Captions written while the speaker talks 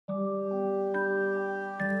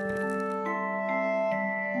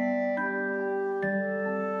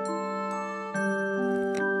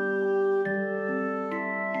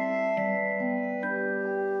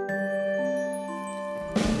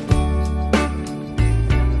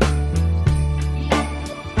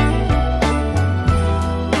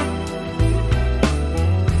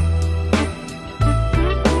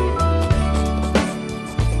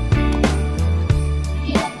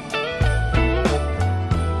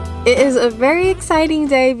It is a very exciting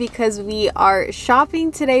day because we are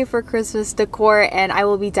shopping today for Christmas decor and I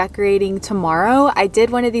will be decorating tomorrow. I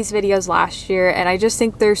did one of these videos last year and I just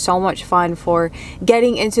think they're so much fun for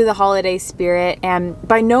getting into the holiday spirit, and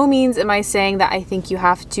by no means am I saying that I think you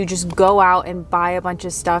have to just go out and buy a bunch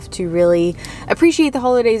of stuff to really appreciate the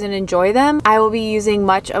holidays and enjoy them. I will be using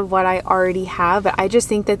much of what I already have, but I just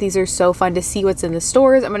think that these are so fun to see what's in the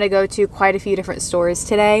stores. I'm going to go to quite a few different stores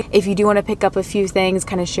today. If you do want to pick up a few things,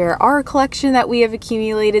 kind of share our collection that we have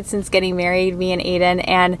accumulated since getting married, me and Aiden,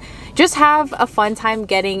 and just have a fun time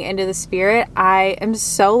getting into the spirit. I am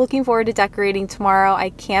so looking forward to decorating tomorrow. I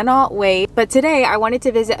cannot wait. But today I wanted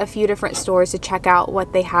to visit a few different stores to check out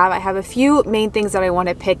what they have. I have a few main things that I want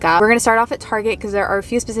to pick up. We're going to start off at Target because there are a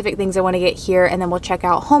few specific things I want to get here, and then we'll check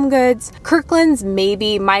out Home Goods, Kirkland's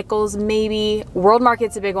maybe, Michael's maybe, World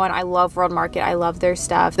Market's a big one. I love World Market. I love their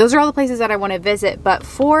stuff. Those are all the places that I want to visit, but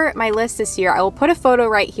for my list this year, I will put a photo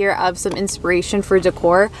right here of some inspiration for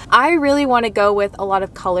decor. I really want to go with a lot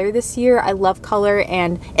of color this year. I love color,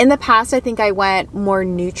 and in the past I think I went more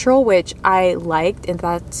neutral, which I liked, and if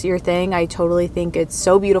that's your thing, I totally think it's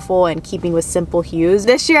so beautiful and keeping with simple hues.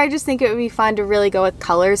 This year I just think it would be fun to really go with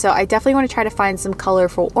color, so I definitely want to try to find some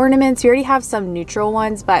colorful ornaments. We already have some neutral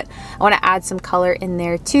ones, but I want to add some color in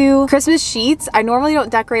there too. Christmas sheets. I normally don't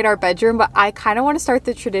decorate our bedroom, but I kind of want to start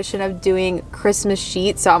the tradition of doing Christmas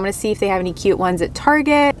sheets, so I'm going to see if they have any cute ones at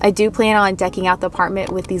Target. I do plan on decking out the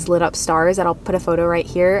apartment with these lit up stars that I'll put a photo right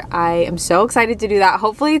here. I am so excited to do that.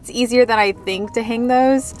 Hopefully it's easier than I think to hang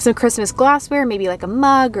those. Some Christmas glassware, maybe like a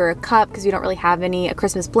mug or a cup because we don't really have any. A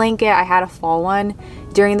Christmas blanket. I had a fall one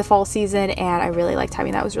during the fall season and I really liked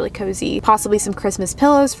having that. It was really cozy. Possibly some Christmas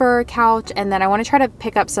pillows for our couch, and then I want to try to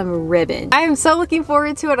pick up some ribbon. I am so looking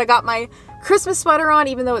forward to it. I got my Christmas sweater on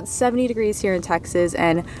even though it's 70 degrees here in Texas,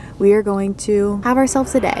 and we are going to have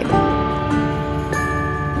ourselves a day.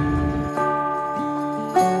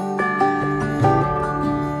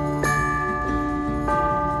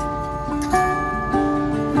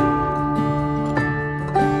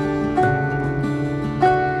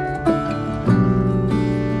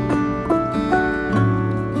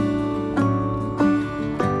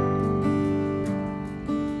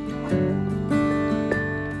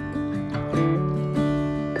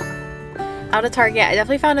 Out of Target, I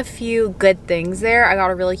definitely found a few good things there. I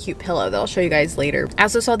got a really cute pillow that I'll show you guys later. I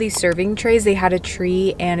also saw these serving trays. They had a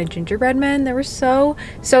tree and a gingerbread man. They were so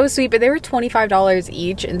sweet, but they were $25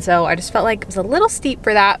 each, and so I just felt like it was a little steep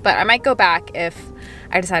for that, but I might go back if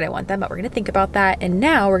I decide I want them, but we're gonna think about that. And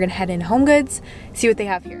now we're gonna head in Home Goods, see what they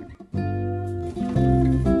have here.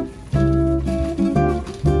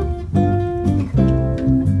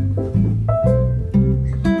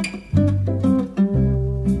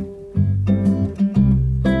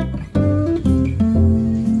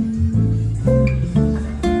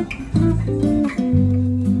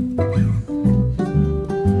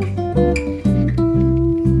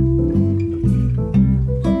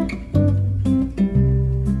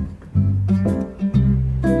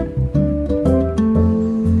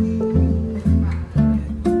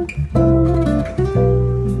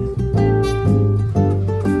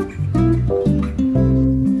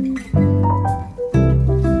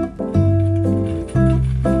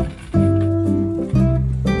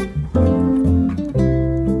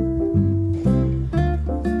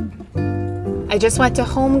 I just went to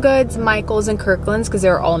Home Goods, Michael's, and Kirkland's because they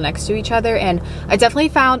were all next to each other, and I definitely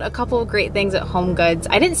found a couple of great things at Home Goods.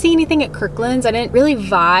 I didn't see anything at Kirkland's. I didn't really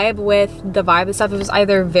vibe with the vibe of stuff. It was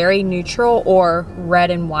either very neutral or red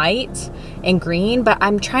and white and green, but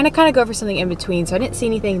I'm trying to kind of go for something in between, so I didn't see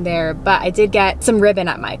anything there, but I did get some ribbon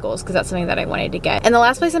at Michael's because that's something that I wanted to get. And the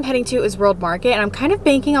last place I'm heading to is World Market, and I'm kind of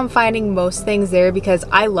banking on finding most things there because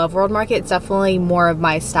I love World Market. It's definitely more of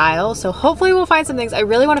my style, so hopefully we'll find some things. I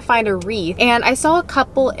really want to find a wreath, and I saw a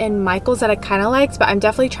couple in Michael's that I kind of liked, but I'm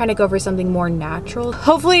definitely trying to go for something more natural.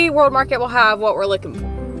 Hopefully World Market will have what we're looking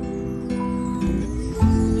for.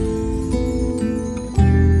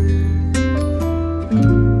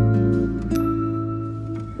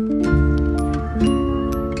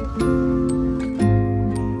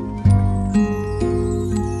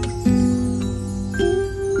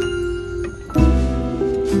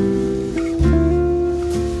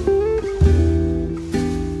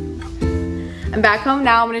 I'm back home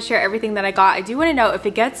now. I'm going to share everything that I got. I do want to know if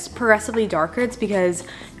it gets progressively darker, it's because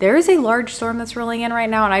there is a large storm that's rolling in right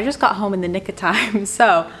now and I just got home in the nick of time.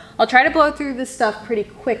 So I'll try to blow through this stuff pretty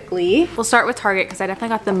quickly. We'll start with Target because I definitely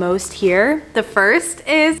got the most here. The first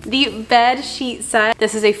is the bed sheet set.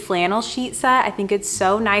 This is a flannel sheet set. I think it's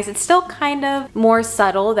so nice. It's still kind of more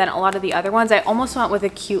subtle than a lot of the other ones. I almost went with a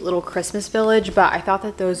cute little Christmas village, but I thought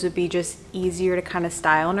that those would be just easier to kind of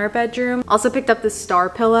style in our bedroom. Also picked up this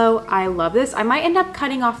star pillow. I love this. I might end up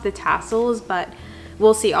cutting off the tassels, but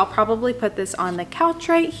we'll see. I'll probably put this on the couch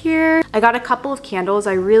right here. I got a couple of candles.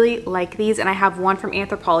 I really like these, and I have one from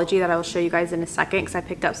Anthropologie that I will show you guys in a second because I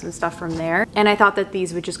picked up some stuff from there. And I thought that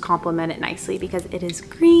these would just complement it nicely because it is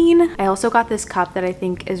green. I also got this cup that I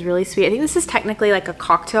think is really sweet. I think this is technically like a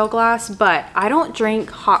cocktail glass, but I don't drink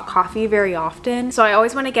hot coffee very often. So I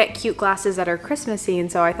always want to get cute glasses that are Christmassy,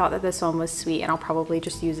 and so I thought that this one was sweet, and I'll probably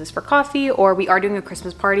just use this for coffee, or we are doing a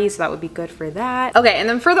Christmas party, so that would be good for that. Okay, and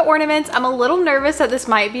then for the ornaments, I'm a little nervous that this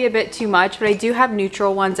might be a bit too much, but I do have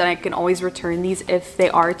neutral ones and I can always return these if they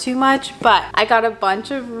are too much. But I got a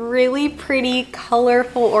bunch of really pretty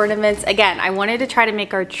colorful ornaments. Again, I wanted to try to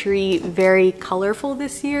make our tree very colorful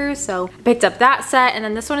this year, so I picked up that set. And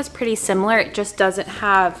then this one is pretty similar. It just doesn't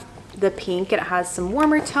have the pink. It has some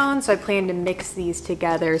warmer tones, so I plan to mix these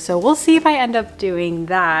together. So we'll see if I end up doing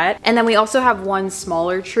that. And then we also have one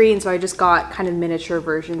smaller tree, and so I just got kind of miniature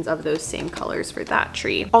versions of those same colors for that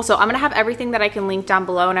tree. Also, I'm gonna have everything that I can link down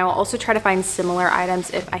below, and I will also try to find similar items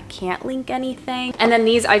if I can't link anything. And then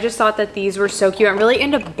these, I just thought that these were so cute. I'm really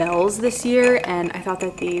into bells this year, and I thought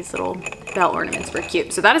that these little bell ornaments were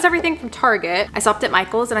cute. So that is everything from Target. I stopped at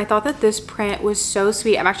Michael's, and I thought that this print was so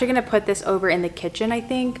sweet. I'm actually gonna put this over in the kitchen, I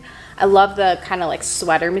think. I love the kind of like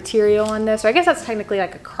sweater material on this. So I guess that's technically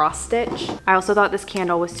like a cross stitch. I also thought this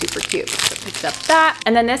candle was super cute, so I picked up that.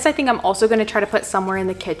 And then this, I think I'm also gonna try to put somewhere in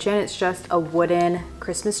the kitchen. It's just a wooden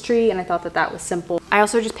Christmas tree, and I thought that that was simple. I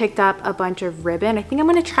also just picked up a bunch of ribbon. I think I'm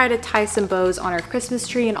gonna try to tie some bows on our Christmas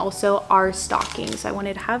tree and also our stockings. I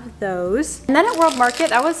wanted to have those. And then at World Market,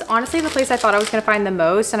 that was honestly the place I thought I was gonna find the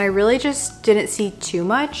most, and I really just didn't see too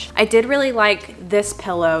much. I did really like this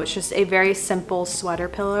pillow. It's just a very simple sweater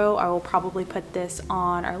pillow. I will probably put this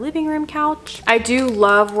on our living room couch. I do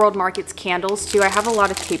love World Market's candles too. I have a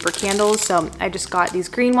lot of paper candles, so I just got these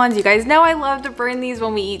green ones. You guys know I love to burn these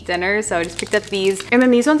when we eat dinner, so I just picked up these. And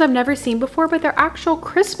then these ones I've never seen before, but they're actual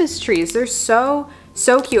Christmas trees. They're so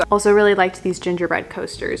cute. Also really liked these gingerbread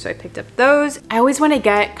coasters, so I picked up those. I always want to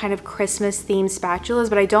get kind of Christmas themed spatulas,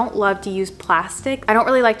 but I don't love to use plastic. I don't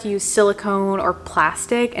really like to use silicone or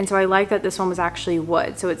plastic, and so I like that this one was actually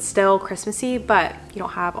wood, so it's still Christmassy, but you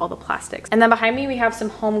don't have all the plastics. And then behind me we have some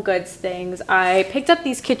home goods things. I picked up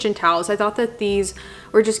these kitchen towels. I thought that these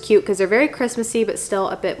were just cute because they're very Christmassy but still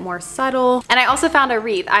a bit more subtle. And I also found a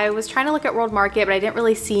wreath. I was trying to look at World Market, but I didn't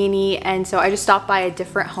really see any, and so I just stopped by a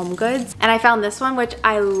different home goods, and I found this one, which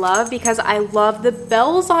I love because I love the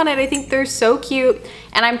bells on it. I think they're so cute,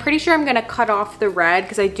 and I'm pretty sure I'm gonna cut off the red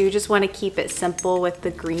because I do just want to keep it simple with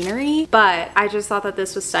the greenery, but I just thought that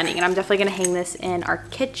this was stunning, and I'm definitely gonna hang this in our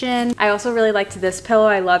kitchen. I also really liked this pillow.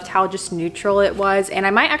 I loved how just neutral it was, and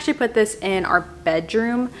I might actually put this in our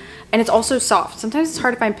bedroom. And it's also soft. Sometimes it's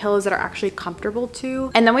hard to find pillows that are actually comfortable too.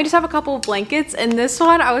 And then we just have a couple of blankets. And this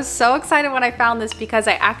one, I was so excited when I found this because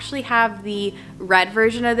I actually have the red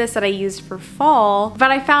version of this that I used for fall, but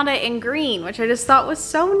I found it in green, which I just thought was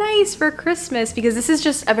so nice for Christmas because this is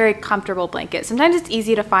just a very comfortable blanket. Sometimes it's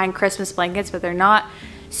easy to find Christmas blankets, but they're not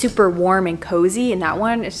super warm and cozy, and that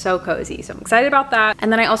one is so cozy. So I'm excited about that. And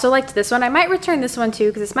then I also liked this one. I might return this one too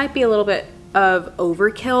because this might be a little bit of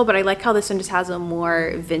overkill, but I like how this one just has a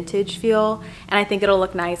more vintage feel, and I think it'll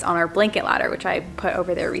look nice on our blanket ladder, which I put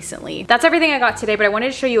over there recently. That's everything I got today, but I wanted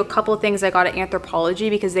to show you a couple of things I got at Anthropologie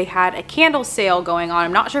because they had a candle sale going on.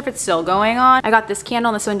 I'm not sure if it's still going on. I got this candle,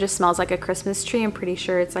 and this one just smells like a Christmas tree. I'm pretty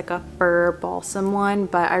sure it's like a fir balsam one,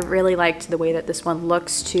 but I really liked the way that this one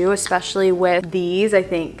looks too, especially with these. I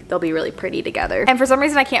think they'll be really pretty together. And for some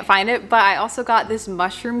reason I can't find it, but I also got this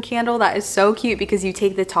mushroom candle that is so cute because you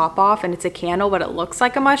take the top off and it's a candle, but it looks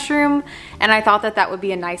like a mushroom, and I thought that that would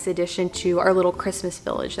be a nice addition to our little Christmas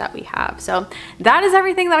village that we have. So that is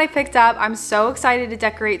everything that I picked up. I'm so excited to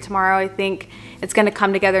decorate tomorrow. I think it's gonna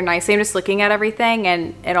come together nicely. I'm just looking at everything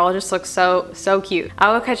and it all just looks so cute.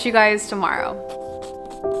 I will catch you guys tomorrow.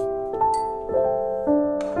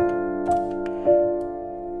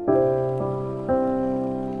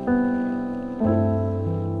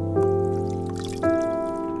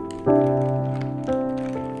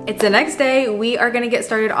 It's the next day. We are gonna get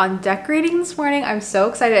started on decorating this morning. I'm so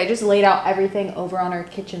excited. I just laid out everything over on our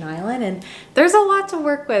kitchen island, and there's a lot to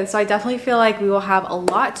work with, so I definitely feel like we will have a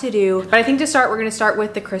lot to do. But I think to start, we're gonna start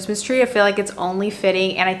with the Christmas tree. I feel like it's only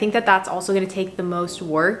fitting, and I think that that's also gonna take the most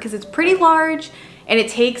work because it's pretty large and it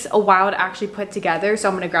takes a while to actually put together. So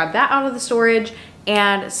I'm gonna grab that out of the storage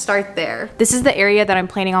and start there. This is the area that I'm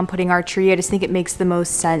planning on putting our tree. I just think it makes the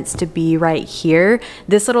most sense to be right here.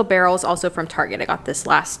 This little barrel is also from Target. I got this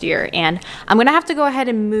last year, and I'm gonna have to go ahead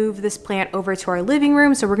and move this plant over to our living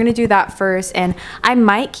room. So we're gonna do that first, and I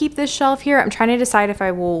might keep this shelf here. I'm trying to decide if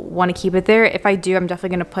I will wanna keep it there. If I do, I'm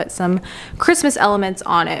definitely gonna put some Christmas elements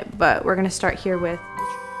on it, but we're gonna start here with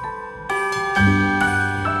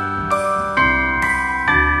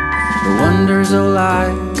the wonders of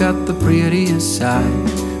life got the prettiest side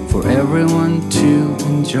for everyone to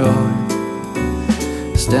enjoy.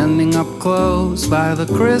 Standing up close by the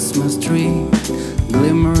Christmas tree,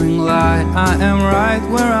 glimmering light, I am right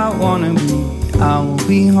where I wanna be. I will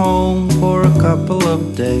be home for a couple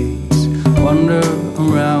of days, wander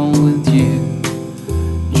around with you.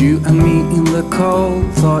 You and me in the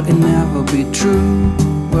cold, thought it'd never be true.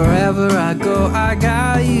 Wherever I go, I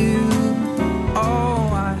got you.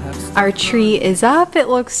 Our tree is up. It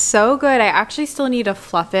looks so good. I actually still need to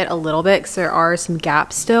fluff it a little bit because there are some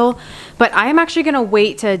gaps still, but I'm actually gonna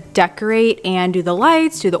wait to decorate and do the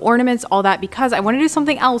lights, do the ornaments, all that, because I want to do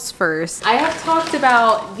something else first. I have talked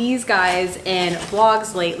about these guys in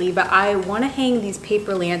vlogs lately, but I want to hang these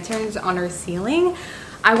paper lanterns on our ceiling.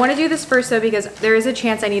 I want to do this first though because there is a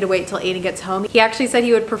chance I need to wait till Aiden gets home. He actually said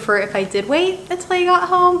he would prefer if I did wait until he got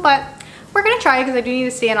home, but we're gonna try because I do need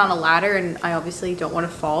to stand on a ladder and I obviously don't want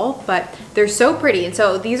to fall, but they're so pretty. And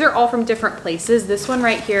so these are all from different places. This one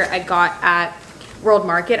right here I got at World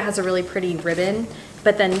Market. It has a really pretty ribbon.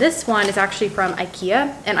 But then this one is actually from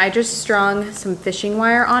IKEA, and I just strung some fishing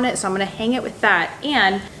wire on it, so I'm gonna hang it with that.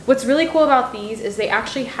 And what's really cool about these is they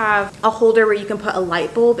actually have a holder where you can put a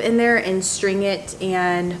light bulb in there and string it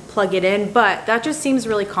and plug it in, but that just seems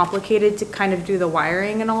really complicated to kind of do the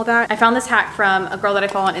wiring and all that. I found this hack from a girl that I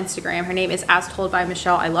follow on Instagram. Her name is As Told by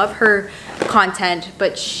Michelle. I love her content,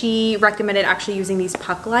 but she recommended actually using these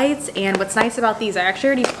puck lights. And what's nice about these, I actually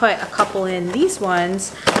already put a couple in these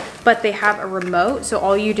ones, but they have a remote, so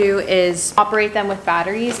all you do is operate them with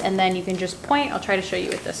batteries and then you can just point. I'll try to show you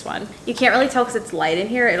with this one. You can't really tell because it's light in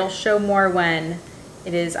here. It'll show more when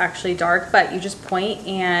it is actually dark, but you just point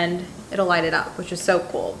and it'll light it up, which is so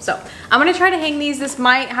cool. So I'm gonna try to hang these. This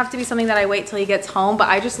might have to be something that I wait till he gets home, but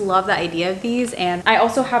I just love the idea of these. And I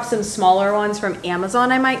also have some smaller ones from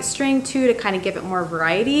Amazon I might string too to kind of give it more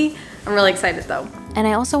variety. I'm really excited though. And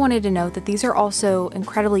I also wanted to note that these are also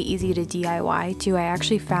incredibly easy to DIY too. I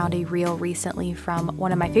actually found a reel recently from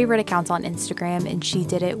one of my favorite accounts on Instagram, and she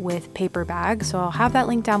did it with paper bags. So I'll have that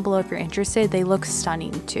link down below if you're interested. They look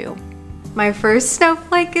stunning too. My first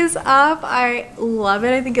snowflake is up. I love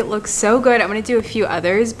it. I think it looks so good. I'm gonna do a few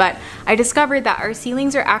others, but I discovered that our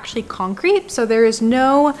ceilings are actually concrete, so there is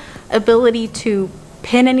no ability to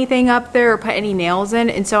pin anything up there or put any nails in,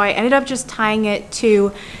 and so I ended up just tying it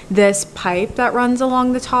to this pipe that runs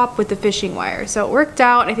along the top with the fishing wire. So it worked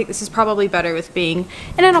out. I think this is probably better with being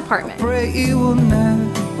in an apartment. Pray it will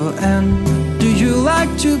never end. Do you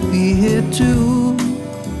like to be here too?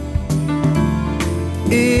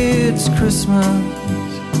 It's Christmas and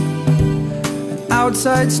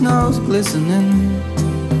outside snow's glistening.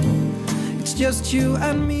 It's just you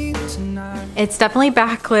and me tonight. It's definitely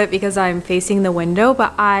backlit because I'm facing the window,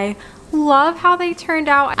 but I love how they turned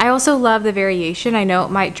out. I also love the variation. I know it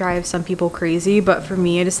might drive some people crazy, but for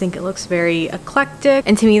me, I just think it looks very eclectic.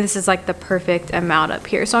 And to me, this is like the perfect amount up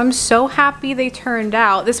here. So I'm so happy they turned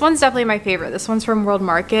out. This one's definitely my favorite. This one's from World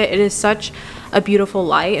Market. It is such a beautiful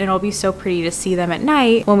light, and it'll be so pretty to see them at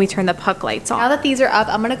night when we turn the puck lights on. Now that these are up,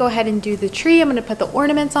 I'm gonna go ahead and do the tree. I'm gonna put the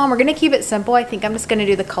ornaments on. We're gonna keep it simple. I think I'm just gonna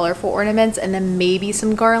do the colorful ornaments and then maybe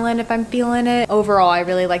some garland if I'm feeling it. Overall, I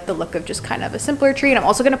really like the look of just kind of a simpler tree. And I'm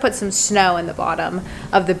also gonna put some snow in the bottom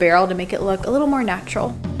of the barrel to make it look a little more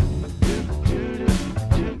natural.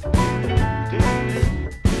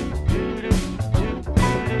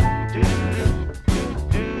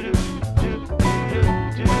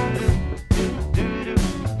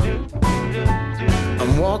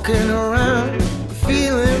 Walking around,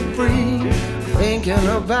 feeling free, thinking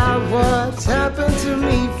about what's happened to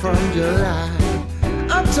me from July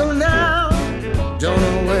up till now. Don't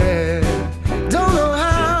know where, don't know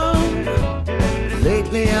how.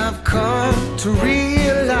 Lately I've come to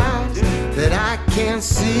realize that I can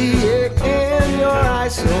see it in your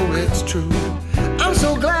eyes, so it's true. I'm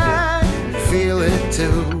so glad you feel it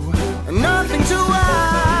too. Nothing to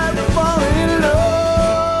hide but falling in love.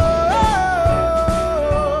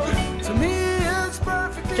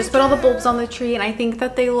 Just put all the bulbs on the tree, and I think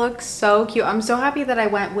that they look so cute. I'm so happy that I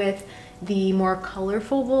went with the more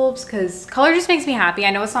colorful bulbs because color just makes me happy.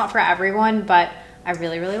 I know it's not for everyone, but I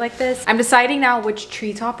really, really like this. I'm deciding now which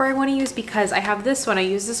tree topper I want to use because I have this one. I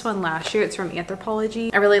used this one last year. It's from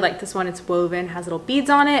Anthropologie. I really like this one. It's woven, has little beads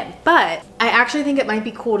on it, but I actually think it might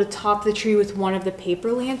be cool to top the tree with one of the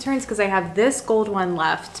paper lanterns because I have this gold one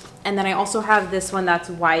left. And then I also have this one that's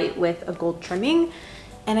white with a gold trimming.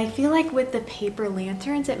 And I feel like with the paper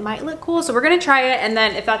lanterns, it might look cool. So we're gonna try it. And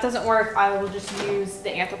then if that doesn't work, I will just use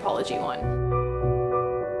the Anthropologie one.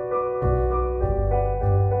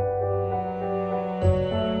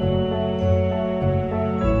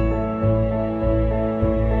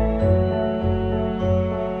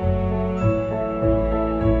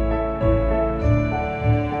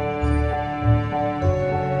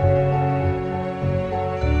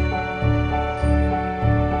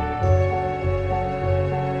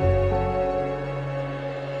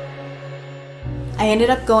 I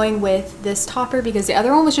ended up going with this topper because the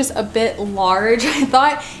other one was just a bit large. I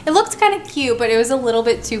thought it looked kind of cute, but it was a little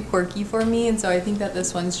bit too quirky for me. And so I think that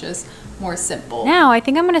this one's just more simple. Now I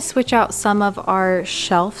think I'm gonna switch out some of our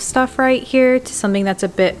shelf stuff right here to something that's a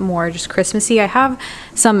bit more just Christmassy. I have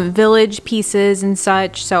some village pieces and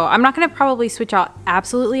such, so I'm not gonna probably switch out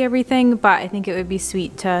absolutely everything, but I think it would be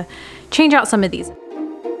sweet to change out some of these.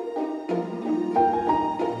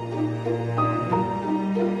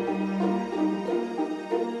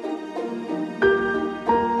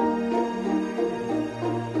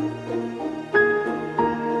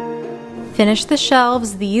 Finish the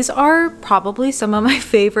shelves. These are probably some of my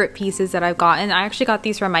favorite pieces that I've gotten. I actually got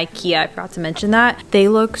these from IKEA. I forgot to mention that. They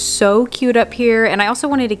look so cute up here, and I also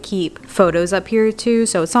wanted to keep photos up here too,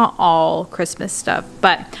 so it's not all Christmas stuff.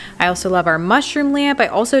 But I also love our mushroom lamp. I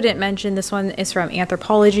also didn't mention this one is from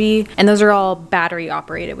Anthropologie, and those are all battery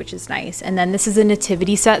operated, which is nice. And then this is a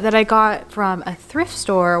nativity set that I got from a thrift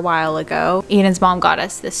store a while ago. Eden's mom got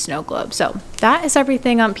us this snow globe. So that is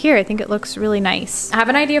everything up here. I think it looks really nice. I have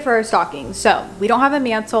an idea for our stockings. So we don't have a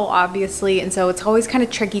mantle, obviously, and so it's always kind of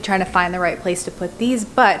tricky trying to find the right place to put these,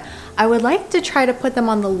 but I would like to try to put them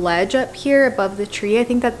on the ledge up here above the tree. I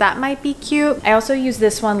think that that might be cute. I also used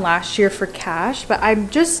this one last year for cash, but I'm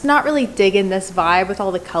just not really digging this vibe with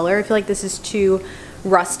all the color. I feel like this is too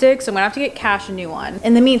rustic, so I'm gonna have to get Cash a new one.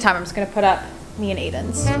 In the meantime, I'm just gonna put up me and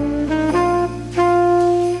Aiden's.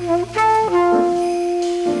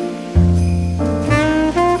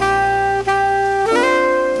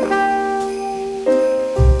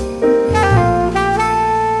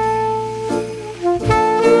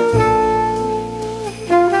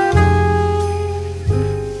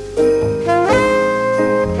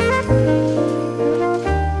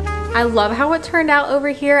 I love how it turned out over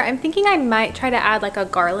here. I'm thinking I might try to add like a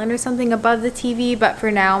garland or something above the TV, but for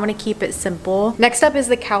now I'm gonna keep it simple. Next up is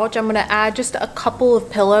the couch. I'm gonna add just a couple of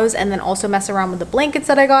pillows and then also mess around with the blankets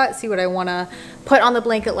that I got, see what I wanna put on the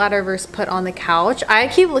blanket ladder versus put on the couch. I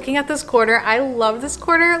keep looking at this corner. I love this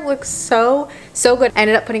corner. It looks so good. I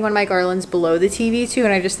ended up putting one of my garlands below the TV too,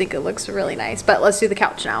 and I just think it looks really nice. But let's do the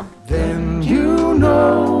couch now. Then you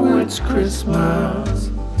know it's Christmas.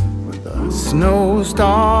 Snow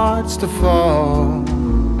starts to fall.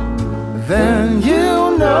 Then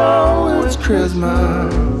you know it's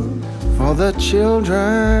Christmas for the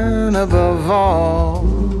children above all.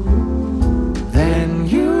 Then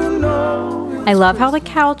you know. I love how the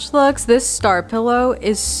couch looks. This star pillow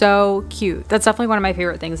is so cute. That's definitely one of my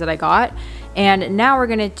favorite things that I got. And now we're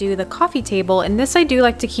gonna do the coffee table, and this I do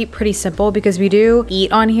like to keep pretty simple because we do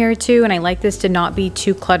eat on here too, and I like this to not be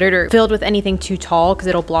too cluttered or filled with anything too tall because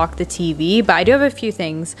it'll block the TV. But I do have a few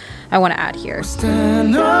things I want to add here.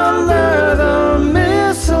 Stand under the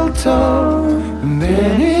mistletoe, and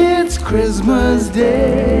then it's Christmas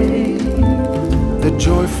Day, the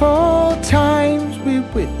joyful times we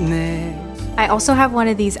witness. I also have one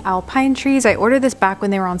of these alpine trees. I ordered this back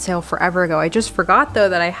when they were on sale forever ago. I just forgot though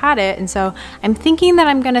that I had it, and so I'm thinking that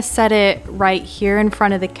I'm gonna set it right here in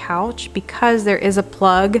front of the couch because there is a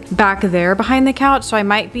plug back there behind the couch, so I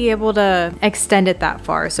might be able to extend it that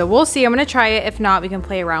far. So we'll see. I'm gonna try it. If not, we can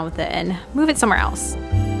play around with it and move it somewhere else.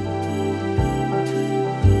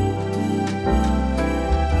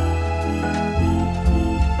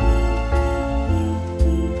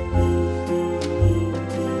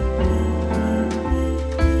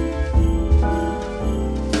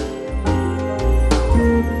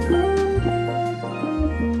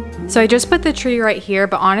 So I just put the tree right here,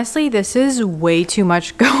 but honestly, this is way too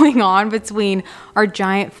much going on between our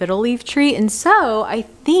giant fiddle leaf tree. And so I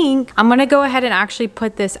think I'm gonna go ahead and actually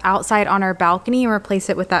put this outside on our balcony and replace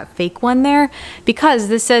it with that fake one there, because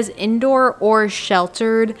this says indoor or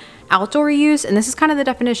sheltered outdoor use, and this is kind of the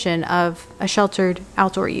definition of a sheltered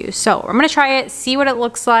outdoor use. So I'm gonna try it, see what it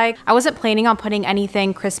looks like. I wasn't planning on putting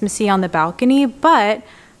anything Christmassy on the balcony, but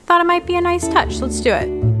I thought it might be a nice touch. Let's do it.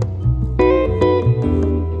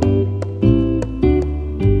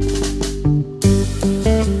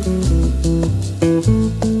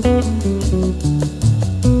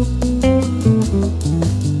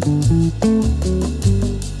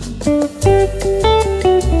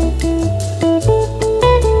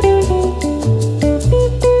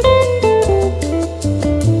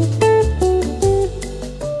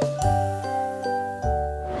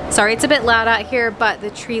 Sorry, it's a bit loud out here, but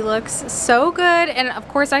the tree looks so good. And of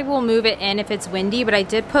course I will move it in if it's windy, but I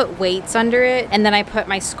did put weights under it and then I put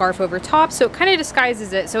my scarf over top, so it kind of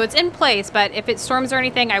disguises it. So it's in place, but if it storms or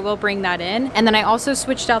anything, I will bring that in. And then I also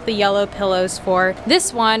switched out the yellow pillows for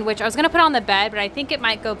this one, which I was gonna put on the bed, but I think it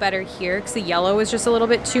might go better here because the yellow is just a little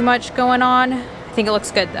bit too much going on. I think it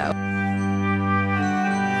looks good though.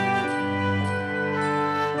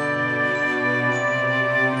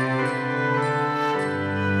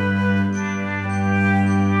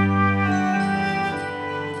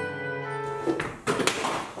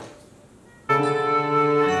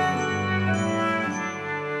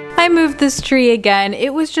 I moved this tree again.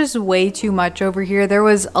 It was just way too much over here. There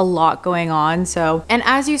was a lot going on. And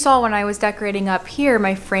as you saw when I was decorating up here,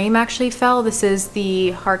 my frame actually fell. This is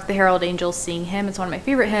the Hark the Herald Angels Sing hymn. It's one of my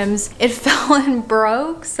favorite hymns. It fell and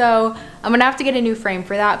broke, so I'm gonna have to get a new frame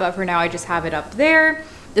for that, but for now I just have it up there.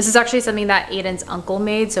 This is actually something that Aiden's uncle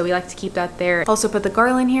made, so we like to keep that there. Also put the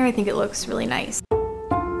garland here. I think it looks really nice.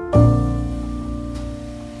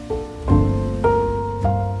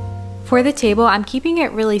 For the table, I'm keeping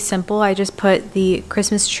it really simple. I just put the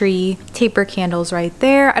Christmas tree taper candles right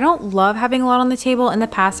there. I don't love having a lot on the table. In the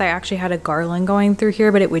past, I actually had a garland going through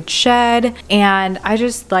here, but it would shed. And I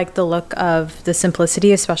just like the look of the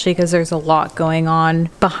simplicity, especially because there's a lot going on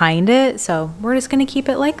behind it. So we're just gonna keep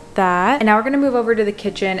it like that. And now we're gonna move over to the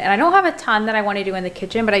kitchen. And I don't have a ton that I wanna do in the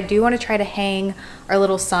kitchen, but I do wanna try to hang our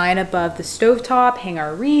little sign above the stovetop, hang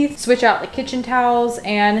our wreath, switch out the kitchen towels,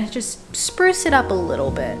 and just spruce it up a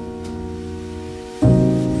little bit.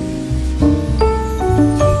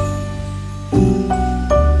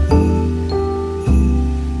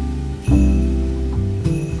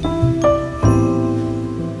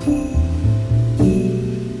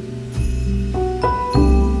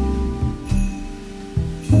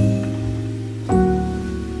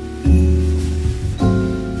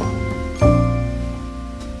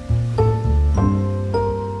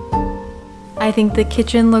 I think the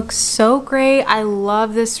kitchen looks so great. I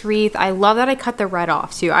love this wreath. I love that I cut the red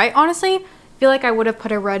off too. I honestly feel like I would have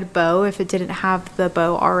put a red bow if it didn't have the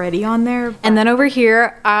bow already on there. And then over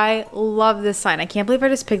here, I love this sign. I can't believe I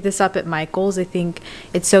just picked this up at Michael's. I think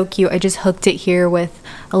it's so cute. I just hooked it here with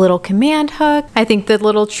a little command hook. I think the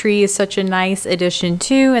little tree is such a nice addition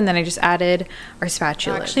too. And then I just added our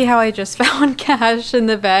spatula. Actually, how I just found Cash in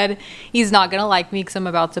the bed. He's not gonna like me because I'm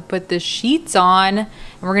about to put the sheets on. And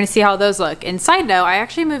we're gonna see how those look. And side note, I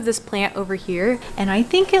actually moved this plant over here and I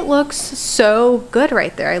think it looks so good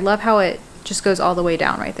right there. I love how it just goes all the way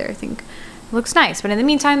down right there. I think it looks nice. But in the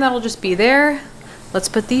meantime, that'll just be there. Let's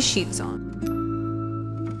put these sheets on.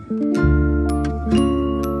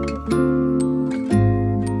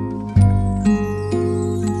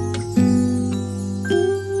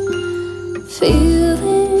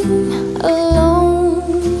 Feeling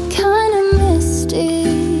alone, kinda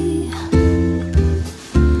misty,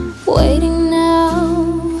 waiting now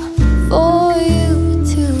for you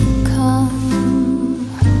to come.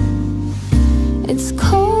 It's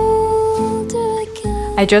cold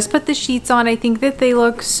again. I just put the sheets on. I think that they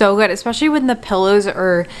look so good, especially when the pillows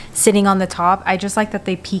are sitting on the top. I just like that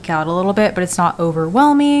they peek out a little bit, but it's not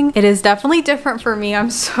overwhelming. It is definitely different for me.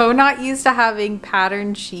 I'm so not used to having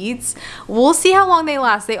patterned sheets. We'll see how long they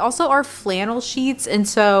last. They also are flannel sheets, and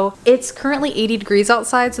so it's currently 80 degrees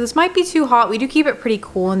outside, so this might be too hot. We do keep it pretty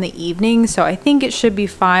cool in the evening, so I think it should be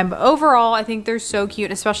fine. But overall, I think they're so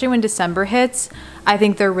cute, especially when December hits. I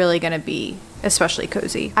think they're really gonna be especially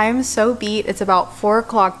cozy. I am so beat. It's about 4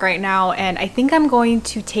 o'clock right now, and I think I'm going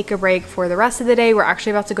to take a break for the rest of the day. We're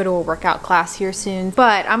actually about to go to a workout class here soon,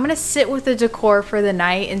 but I'm gonna sit with the decor for the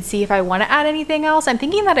night and see if I want to add anything else. I'm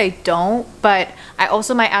thinking that I don't, but I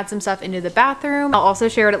also might add some stuff into the bathroom. I'll also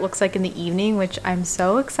share what it looks like in the evening, which I'm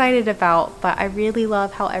so excited about, but I really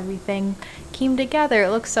love how everything came together.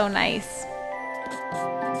 It looks so nice.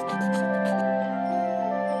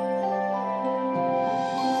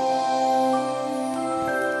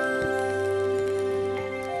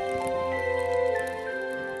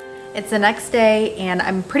 It's the next day and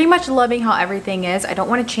I'm pretty much loving how everything is. I don't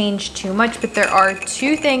want to change too much, but there are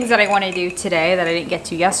two things that I want to do today that I didn't get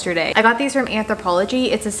to yesterday. I got these from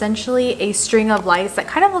Anthropologie. It's essentially a string of lights that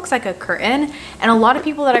kind of looks like a curtain, and a lot of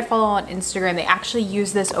people that I follow on Instagram, they actually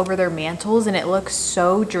use this over their mantles and it looks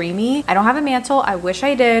so dreamy. I don't have a mantle. I wish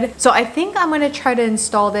I did. So I think I'm going to try to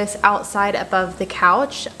install this outside above the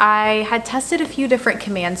couch. I had tested a few different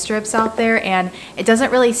command strips out there and it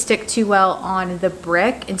doesn't really stick too well on the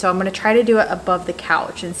brick, and so I'm going to try to do it above the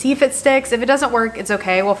couch and see if it sticks. If it doesn't work, it's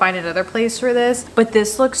okay. We'll find another place for this. But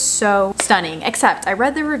this looks so stunning, except I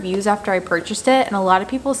read the reviews after I purchased it and a lot of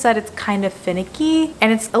people said it's kind of finicky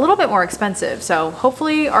and it's a little bit more expensive. So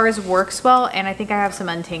hopefully ours works well, and I think I have some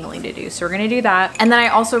untangling to do. So we're going to do that. And then I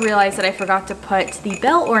also realized that I forgot to put the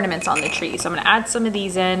bell ornaments on the tree. So I'm going to add some of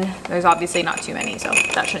these in. There's obviously not too many, so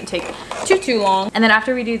that shouldn't take too long. And then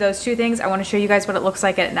after we do those two things, I want to show you guys what it looks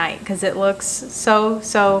like at night because it looks so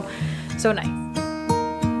nice.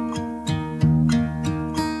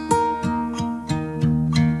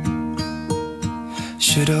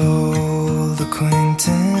 Should old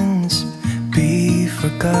acquaintance be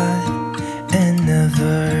forgot and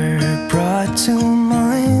never brought to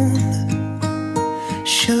mind?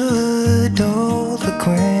 Should old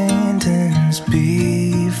acquaintance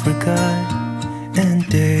be forgot and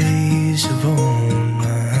days of old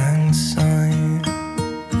lang syne?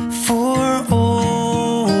 For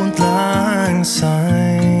old lang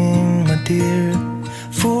syne, my dear,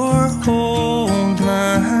 for old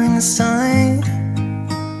lang syne,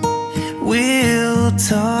 we'll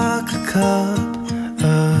talk a cup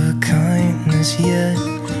of kindness yet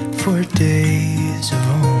for days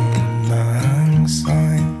of old lang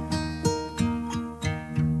syne.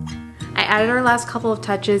 I added our last couple of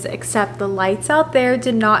touches, except the lights out there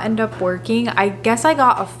did not end up working. I guess I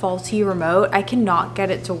got a faulty remote. I cannot get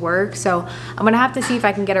it to work, so I'm gonna have to see if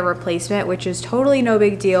I can get a replacement, which is totally no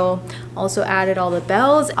big deal. Also added all the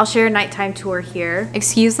bells. I'll share a nighttime tour here.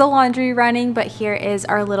 Excuse the laundry running, but here is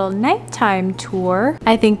our little nighttime tour.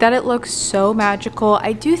 I think that it looks so magical.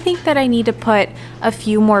 I do think that I need to put a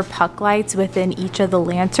few more puck lights within each of the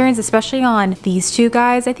lanterns, especially on these two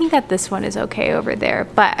guys. I think that this one is okay over there,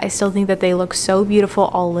 but I still think that they look so beautiful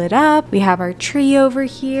all lit up. We have our tree over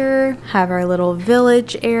here, have our little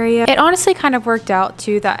village area. It honestly kind of worked out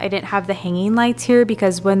too that I didn't have the hanging lights here,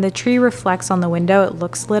 because when the tree reflects on the window, it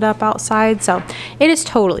looks lit up outside, so it is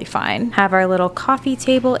totally fine. Have our little coffee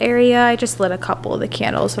table area. I just lit a couple of the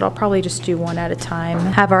candles, but I'll probably just do one at a time.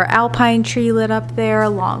 Have our alpine tree lit up there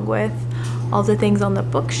along with all the things on the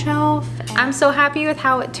bookshelf. I'm so happy with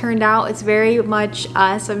how it turned out. It's very much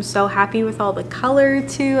us. I'm so happy with all the color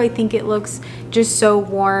too. I think it looks just so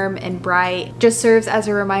warm and bright. Just serves as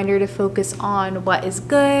a reminder to focus on what is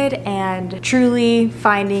good and truly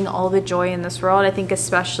finding all the joy in this world. I think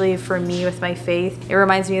especially for me with my faith, it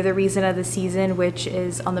reminds me of the reason of the season, which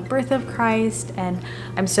is on the birth of Christ, and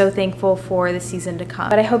I'm so thankful for the season to come.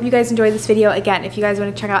 But I hope you guys enjoyed this video. Again, if you guys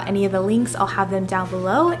want to check out any of the links, I'll have them down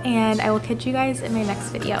below, and I will catch you guys in my next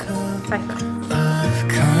video. Bye. Of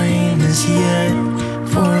kindness yet